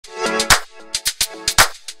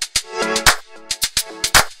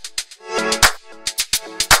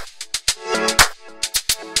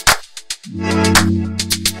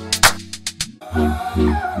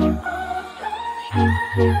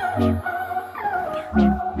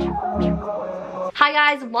Hi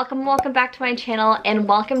guys, welcome back to my channel and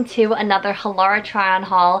welcome to another Halara try on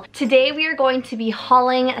haul. Today we are going to be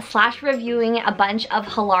hauling / reviewing a bunch of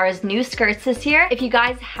Halara's new skirts this year. If you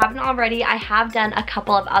guys haven't already, I have done a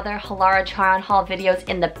couple of other Halara try on haul videos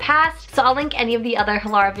in the past, so I'll link any of the other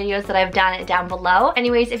Halara videos that I've done down below.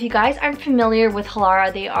 Anyways, if you guys aren't familiar with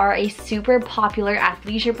Halara, they are a super popular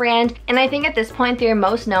athleisure brand, and I think at this point they're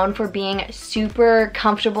most known for being super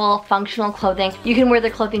comfortable, functional clothing. You can wear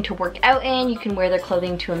their clothing to work out in, you can wear their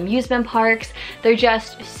clothing to amusement parks. They're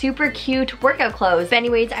just super cute workout clothes. But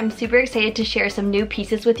anyways, I'm super excited to share some new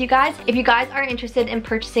pieces with you guys. If you guys are interested in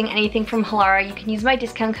purchasing anything from Halara, you can use my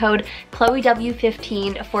discount code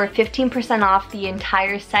CHLOEW15 for 15% off the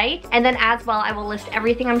entire site. And then as well, I will list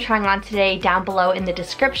everything I'm trying on today down below in the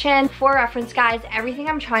description. For reference guys, everything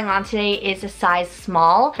I'm trying on today is a size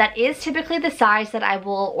small. That is typically the size that I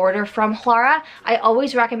will order from Halara. I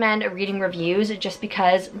always recommend reading reviews just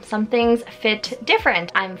because some things fit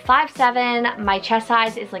different. I'm 5'7", my chest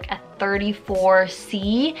size is like a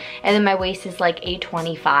 34C, and then my waist is like a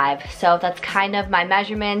 25. So that's kind of my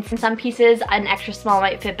measurements. In some pieces, an extra small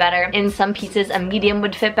might fit better. In some pieces, a medium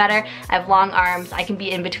would fit better. I have long arms. I can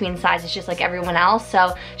be in between sizes just like everyone else.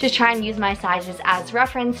 So just try and use my sizes as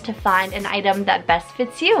reference to find an item that best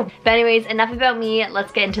fits you. But anyways, enough about me.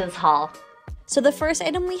 Let's get into this haul. So the first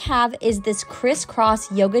item we have is this Crisscross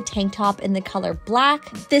yoga tank top in the color black.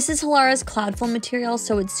 This is Halara's Cloudful material,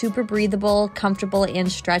 so it's super breathable, comfortable, and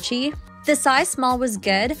stretchy. The size small was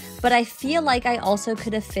good, but I feel like I also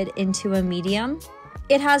could have fit into a medium.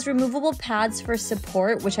 It has removable pads for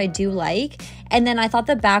support, which I do like. And then I thought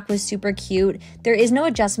the back was super cute. There is no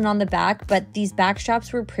adjustment on the back, but these back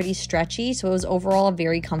straps were pretty stretchy, so it was overall a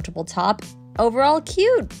very comfortable top. Overall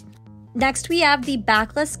cute. Next, we have the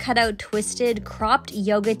Backless cutout twisted cropped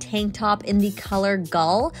yoga tank top in the color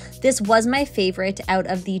Gull. This was my favorite out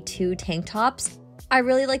of the two tank tops. I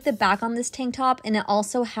really like the back on this tank top, and it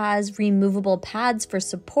also has removable pads for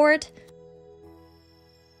support.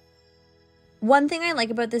 One thing I like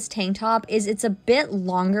about this tank top is it's a bit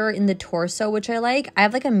longer in the torso, which I like. I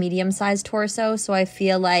have like a medium-sized torso, so I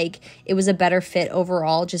feel like it was a better fit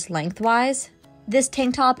overall, just lengthwise. This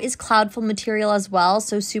tank top is Cloudful material as well,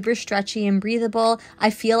 so super stretchy and breathable. I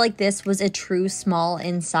feel like this was a true small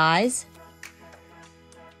in size.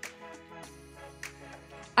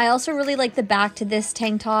 I also really like the back to this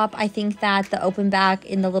tank top. I think that the open back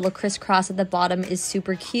in the little crisscross at the bottom is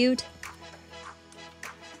super cute.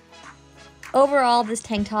 Overall, this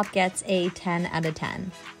tank top gets a 10 out of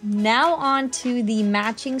 10. Now on to the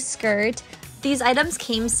matching skirt. These items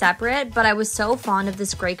came separate, but I was so fond of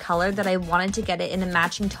this gray color that I wanted to get it in a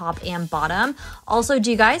matching top and bottom. Also,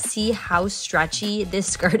 do you guys see how stretchy this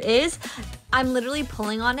skirt is? I'm literally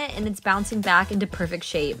pulling on it and it's bouncing back into perfect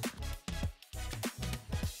shape.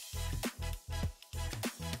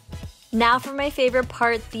 Now for my favorite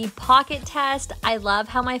part, the pocket test. I love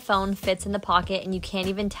how my phone fits in the pocket and you can't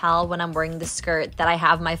even tell when I'm wearing the skirt that I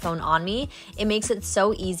have my phone on me. It makes it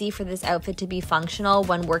so easy for this outfit to be functional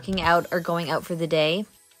when working out or going out for the day.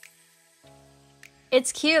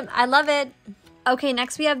 It's cute, I love it. Okay,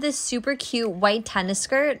 next we have this super cute white tennis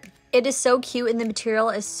skirt. It is so cute and the material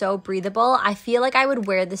is so breathable. I feel like I would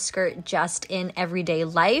wear this skirt just in everyday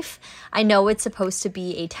life. I know it's supposed to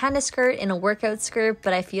be a tennis skirt and a workout skirt,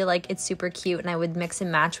 but I feel like it's super cute and I would mix and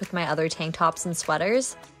match with my other tank tops and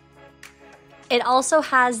sweaters. It also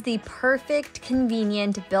has the perfect,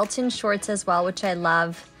 convenient built-in shorts as well, which I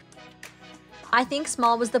love. I think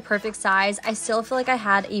small was the perfect size. I still feel like I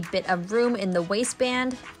had a bit of room in the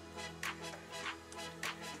waistband.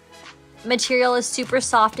 Material is super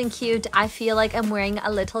soft and cute. I feel like I'm wearing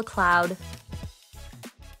a little cloud.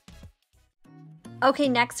 Okay,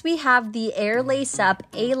 next we have the Air Lace Up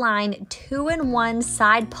A-Line 2-in-1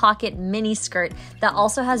 side pocket mini skirt that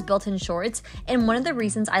also has built-in shorts. And one of the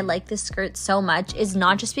reasons I like this skirt so much is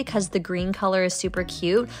not just because the green color is super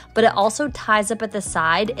cute, but it also ties up at the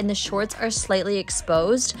side and the shorts are slightly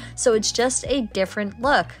exposed, so it's just a different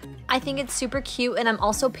look. I think it's super cute, and I'm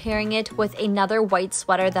also pairing it with another white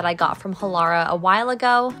sweater that I got from Halara a while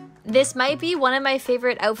ago. This might be one of my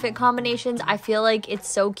favorite outfit combinations. I feel like it's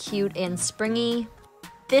so cute and springy.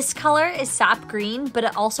 This color is Sap Green, but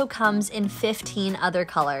it also comes in 15 other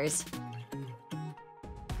colors.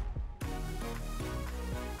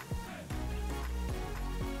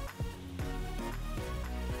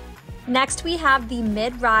 Next, we have the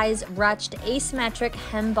mid-rise Ruched Asymmetric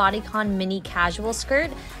Hem Bodycon Mini Casual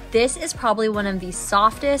Skirt. This is probably one of the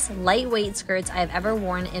softest, lightweight skirts I've ever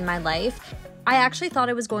worn in my life. I actually thought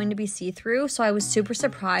it was going to be see-through, so I was super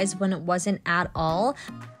surprised when it wasn't at all.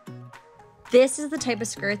 This is the type of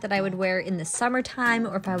skirt that I would wear in the summertime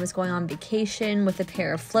or if I was going on vacation with a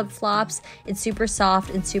pair of flip-flops. It's super soft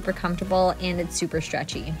and super comfortable, and it's super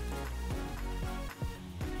stretchy.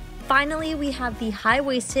 Finally, we have the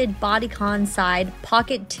high-waisted Bodycon side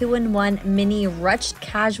pocket 2-in-1 mini ruched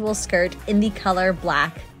casual skirt in the color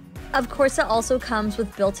black. Of course, it also comes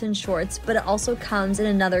with built-in shorts, but it also comes in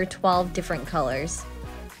another 12 different colors.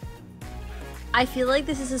 I feel like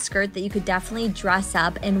this is a skirt that you could definitely dress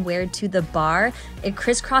up and wear to the bar. It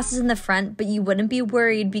crisscrosses in the front, but you wouldn't be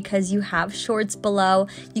worried because you have shorts below.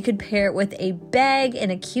 You could pair it with a bag and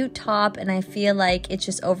a cute top, and I feel like it's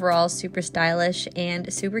just overall super stylish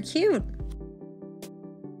and super cute.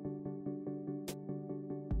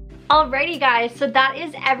 Alrighty guys, so that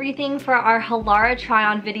is everything for our Halara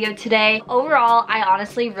try-on video today. Overall, I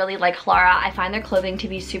honestly really like Halara. I find their clothing to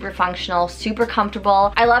be super functional, super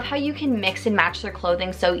comfortable. I love how you can mix and match their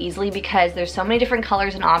clothing so easily because there's so many different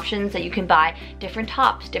colors and options that you can buy different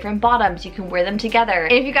tops, different bottoms, you can wear them together.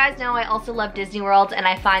 And if you guys know, I also love Disney World, and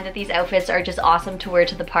I find that these outfits are just awesome to wear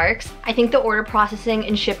to the parks. I think the order processing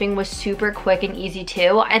and shipping was super quick and easy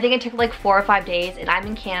too. I think it took like 4 or 5 days, and I'm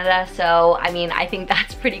in Canada, so I mean, I think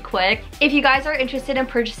that's pretty quick. If you guys are interested in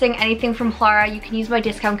purchasing anything from Halara, you can use my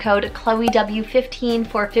discount code CHLOEW15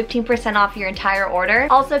 for 15% off your entire order.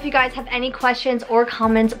 Also, if you guys have any questions or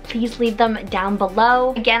comments, please leave them down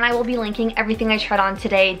below. Again, I will be linking everything I tried on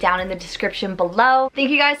today down in the description below.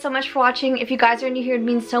 Thank you guys so much for watching. If you guys are new here, it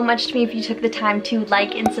means so much to me if you took the time to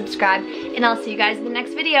like and subscribe, and I'll see you guys in the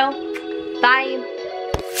next video. Bye!